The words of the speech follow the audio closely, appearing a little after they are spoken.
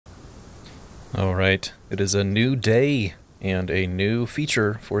Alright, it is a new day and a new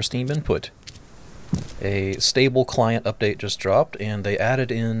feature for Steam Input. A stable client update just dropped and they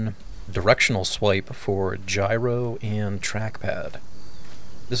added in directional swipe for Gyro and Trackpad.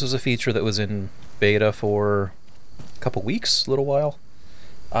 This was a feature that was in beta for a couple weeks, a little while.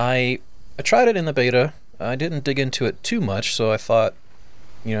 I tried it in the beta. I didn't dig into it too much, so I thought,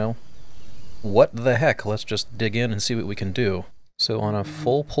 you know, what the heck, let's just dig in and see what we can do. So on a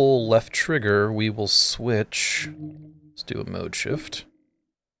full pull left trigger, we will switch. Let's do a mode shift.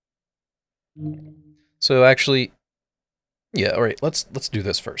 So actually, yeah, all right, let's do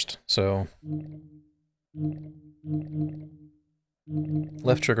this first. So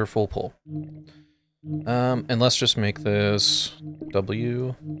left trigger full pull. And let's just make this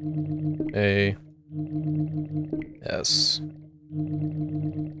W A S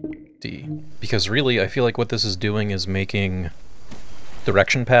D, because really I feel like what this is doing is making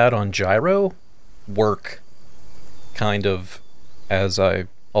direction pad on Gyro work kind of as I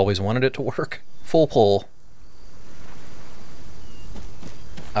always wanted it to work. Full pull.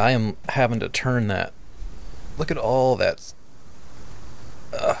 I am having to turn that. Look at all that.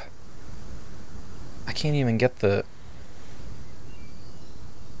 I can't even get the...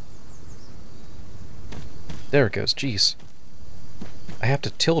 There it goes, jeez. I have to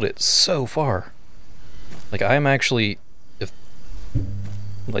tilt it so far. Like, I'm actually...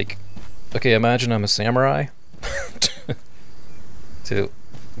 Like, okay, imagine I'm a samurai. To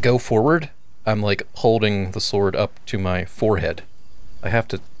go forward, I'm like holding the sword up to my forehead. I have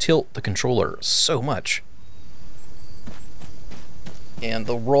to tilt the controller so much. And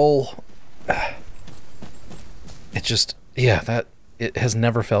the roll... It just... Yeah, it has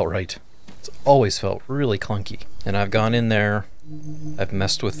never felt right. It's always felt really clunky. And I've gone in there, I've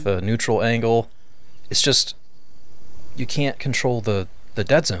messed with the neutral angle. It's just... You can't control the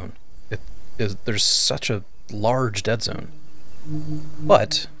dead zone. There's such a large dead zone.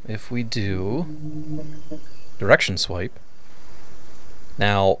 But if we do direction swipe,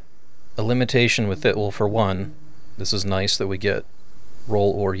 now a limitation with it, well, for one, this is nice that we get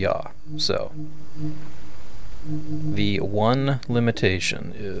roll or yaw. So the one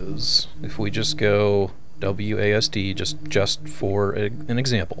limitation is if we just go WASD, just for an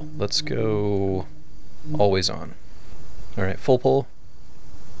example. Let's go always on. All right, full pull.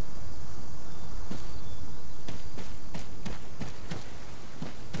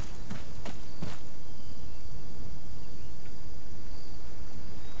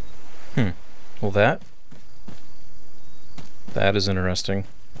 Well, that is interesting.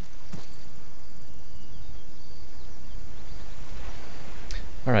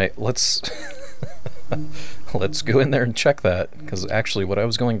 All right, let's let's go in there and check that, because actually what I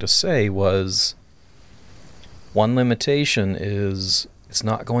was going to say was one limitation is it's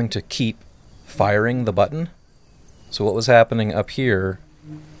not going to keep firing the button. So what was happening up here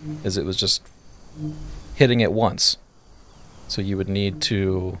is it was just hitting it once. So you would need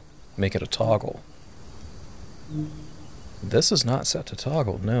to make it a toggle. This is not set to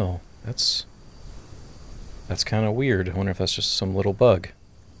toggle, no. That's kind of weird. I wonder if that's just some little bug.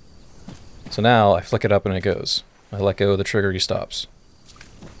 So now I flick it up and it goes. I let go of the trigger, he stops.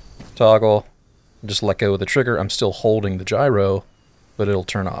 Toggle. Just let go of the trigger. I'm still holding the gyro, but it'll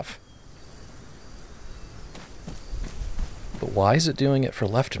turn off. But why is it doing it for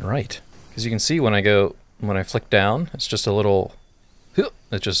left and right? Because you can see when I flick down, it's just a little...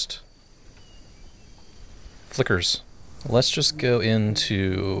 It just flickers. Let's just go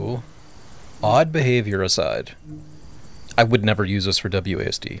into odd behavior aside. I would never use this for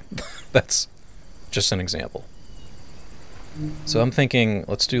WASD. That's just an example. So I'm thinking,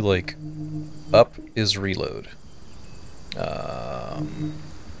 let's do like up is reload.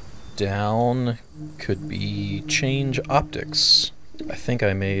 Down could be change optics. I think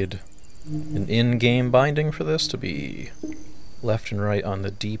I made an in-game binding for this to be left and right on the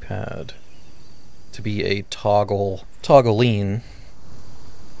D-pad. To be a toggle lean.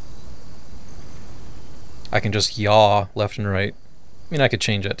 I can just yaw left and right. I mean, I could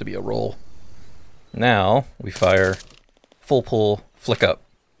change that to be a roll. Now we fire full pull, flick up.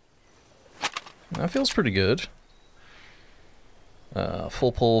 That feels pretty good.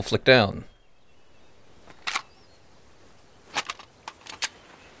 Full pull, flick down.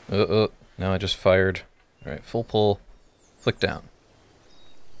 Now I just fired. Alright, full pull, flick down.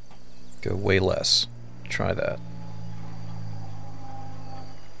 Go way less. Try that.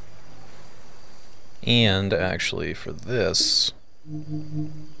 And actually for this,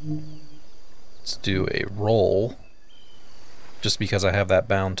 let's do a roll. Just because I have that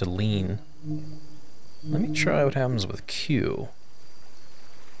bound to lean. Let me try what happens with Q.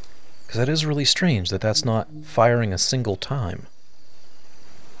 Because that is really strange that that's not firing a single time.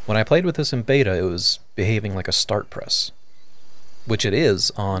 When I played with this in beta, it was behaving like a start press, which it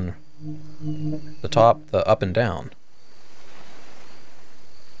is on the top, the up and down.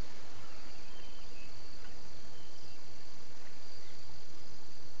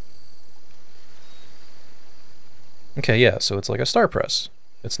 Okay, yeah, so it's like a start press.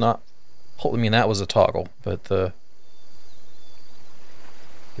 It's not... I mean, that was a toggle, but the...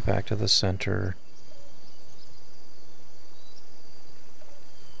 Get back to the center.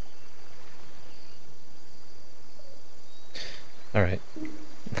 Alright.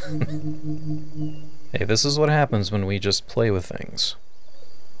 Hey, this is what happens when we just play with things.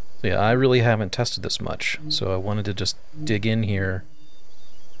 So yeah, I really haven't tested this much, so I wanted to just dig in here.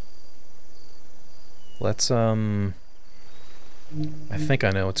 Let's, I think I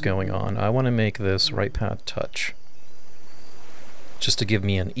know what's going on. I want to make this right pad touch. Just to give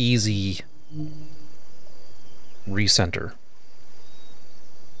me an easy recenter.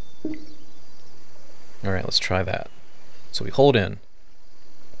 Alright, let's try that. So we hold in.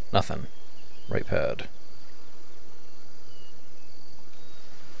 Nothing. Right pad.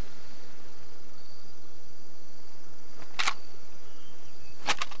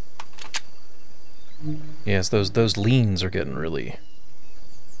 Yes, those leans are getting really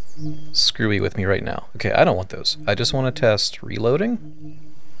screwy with me right now. Okay, I don't want those. I just want to test reloading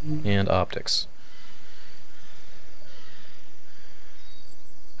and optics.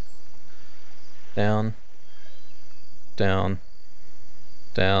 Down, down,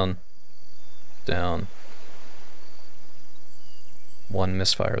 down, down. One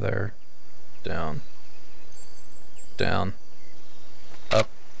misfire there. Down, down, up,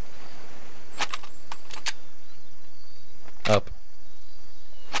 up.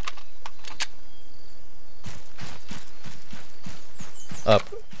 Up.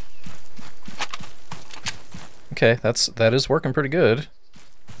 Okay, that is working pretty good.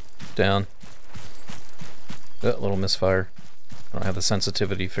 Down. Oh, little misfire. I don't have the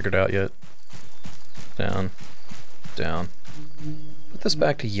sensitivity figured out yet. Down. Down. Put this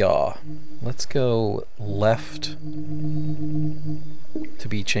back to yaw. Let's go left to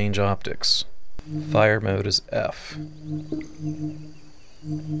be change optics. Fire mode is F.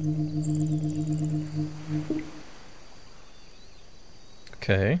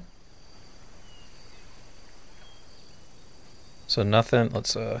 Okay. So nothing,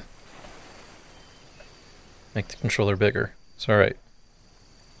 let's make the controller bigger. It's alright.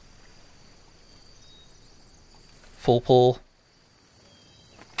 Full pull.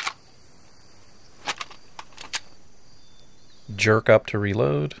 Jerk up to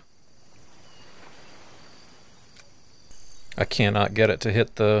reload. I cannot get it to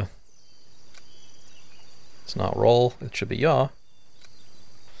hit the... It's not roll, it should be yaw.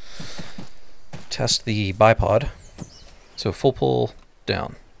 Test the bipod. So full pull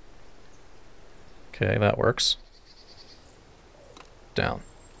down. Okay, that works. Down.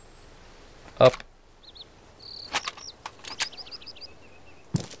 Up.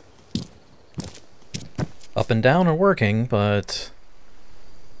 Up and down are working, but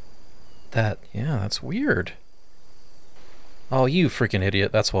that, yeah, that's weird. Oh, you freaking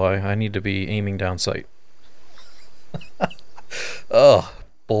idiot. That's why I need to be aiming down sight. Oh,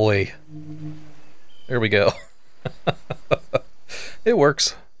 boy. There we go. It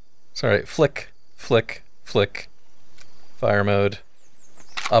works. It's alright. Flick, flick, flick. Fire mode.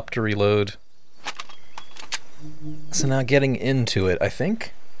 Up to reload. So now getting into it, I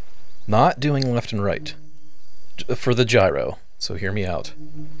think. Not doing left and right. For the gyro. So hear me out.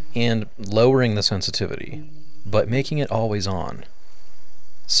 And lowering the sensitivity. But making it always on.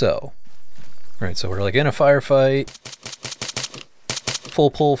 So. Alright, so we're like in a firefight.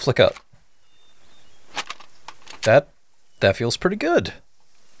 Full pull, flick up. That feels pretty good.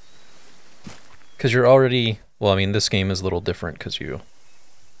 Because you're already... Well, I mean, this game is a little different because you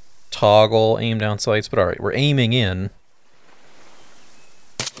toggle aim down sights. But alright, we're aiming in.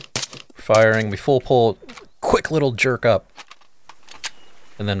 Firing, we full pull, quick little jerk up.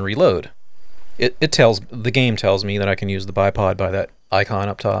 And then reload. The game tells me that I can use the bipod by that icon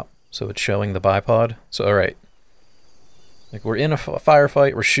up top. So it's showing the bipod. So alright. Like we're in a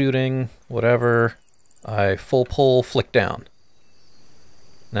firefight, we're shooting, whatever. I full pull, flick down.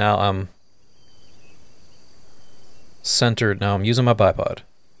 Now I'm centered. Now I'm using my bipod.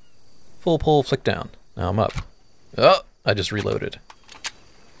 Full pull, flick down. Now I'm up. Oh, I just reloaded.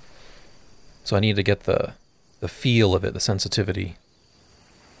 So I need to get the feel of it, the sensitivity.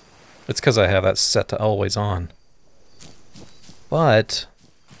 It's because I have that set to always on. But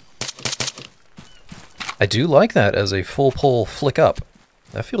I do like that as a full pull flick up.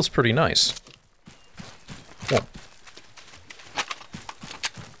 That feels pretty nice. Whoa.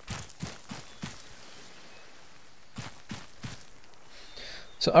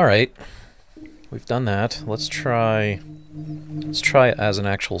 So, alright. We've done that. Let's try it as an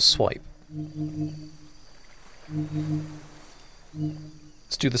actual swipe.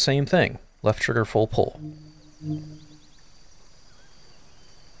 Let's do the same thing. Left trigger, full pull.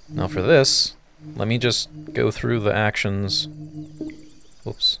 Now for this, let me just go through the actions.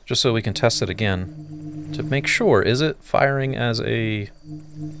 Oops. Just so we can test it again. To make sure, is it firing as a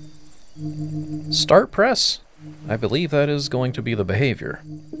start press? I believe that is going to be the behavior.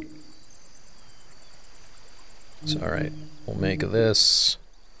 So, alright. We'll make this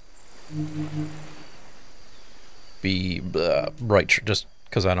be right, just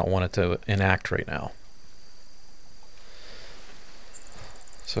because I don't want it to enact right now.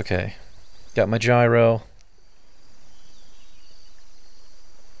 So, okay. Got my gyro.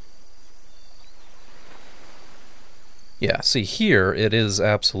 Yeah, see here, it is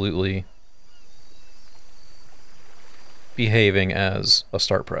absolutely behaving as a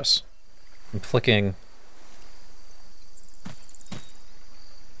start press. I'm flicking.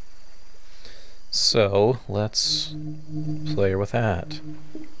 So, let's play with that.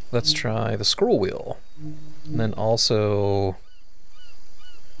 Let's try the scroll wheel. And then also,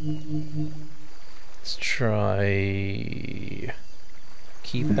 let's try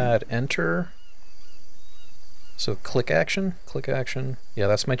keypad enter. So click action. Yeah,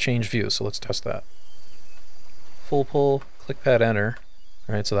 that's my change view, so let's test that. Full pull, click pad enter.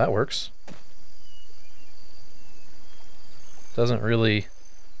 Alright, so that works. Doesn't really...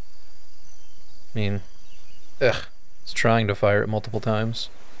 I mean, it's trying to fire it multiple times.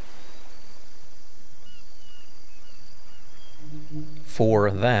 For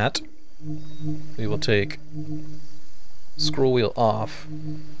that, we will take scroll wheel off.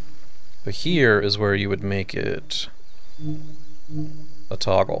 But here is where you would make it a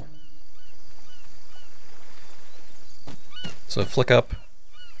toggle. So flick up.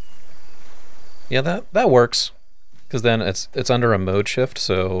 Yeah, that works. Because then it's under a mode shift,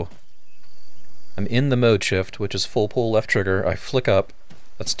 so I'm in the mode shift, which is full pull left trigger. I flick up.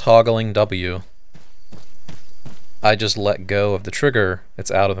 That's toggling W. I just let go of the trigger. It's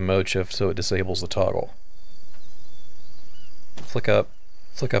out of the mode shift, so it disables the toggle. Flick up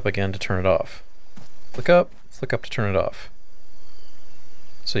again to turn it off. Flick up to turn it off.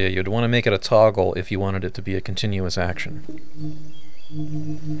 So yeah, you'd want to make it a toggle if you wanted it to be a continuous action.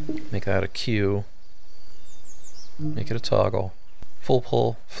 Make that a Q. Make it a toggle. Full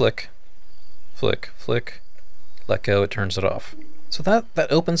pull, flick, flick, flick. Let go, it turns it off. So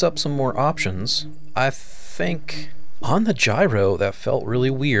that opens up some more options. I think on the gyro that felt really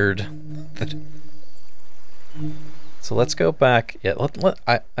weird. So let's go back. Yeah,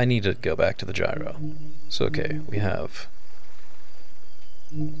 I need to go back to the gyro. So okay, we have,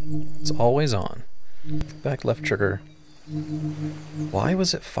 it's always on. Back left trigger. Why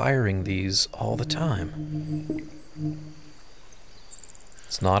was it firing these all the time?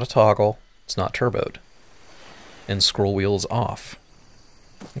 It's not a toggle. It's not turboed. And scroll wheel is off.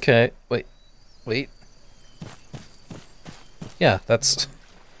 Okay, wait. Yeah, that's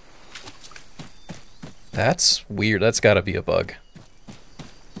weird. That's gotta be a bug.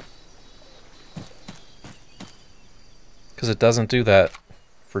 Because it doesn't do that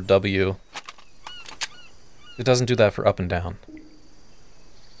for W. It doesn't do that for up and down.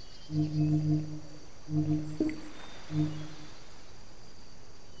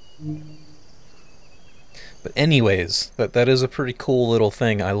 But anyways, that is a pretty cool little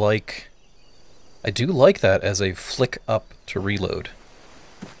thing. I do like that as a flick up to reload.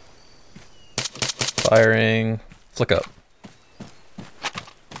 Firing, flick up.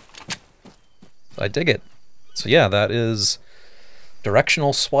 I dig it. So yeah, that is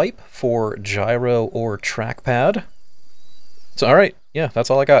directional swipe for gyro or trackpad. So alright, yeah, that's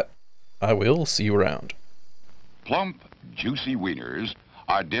all I got. I will see you around. Plump, juicy wieners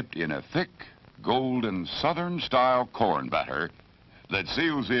are dipped in a thick, golden Southern-style corn batter that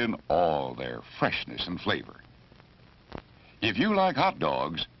seals in all their freshness and flavor. If you like hot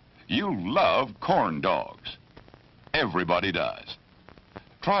dogs, you'll love corn dogs. Everybody does.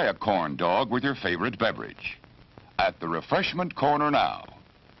 Try a corn dog with your favorite beverage. At the refreshment corner now.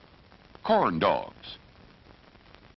 Corn dogs.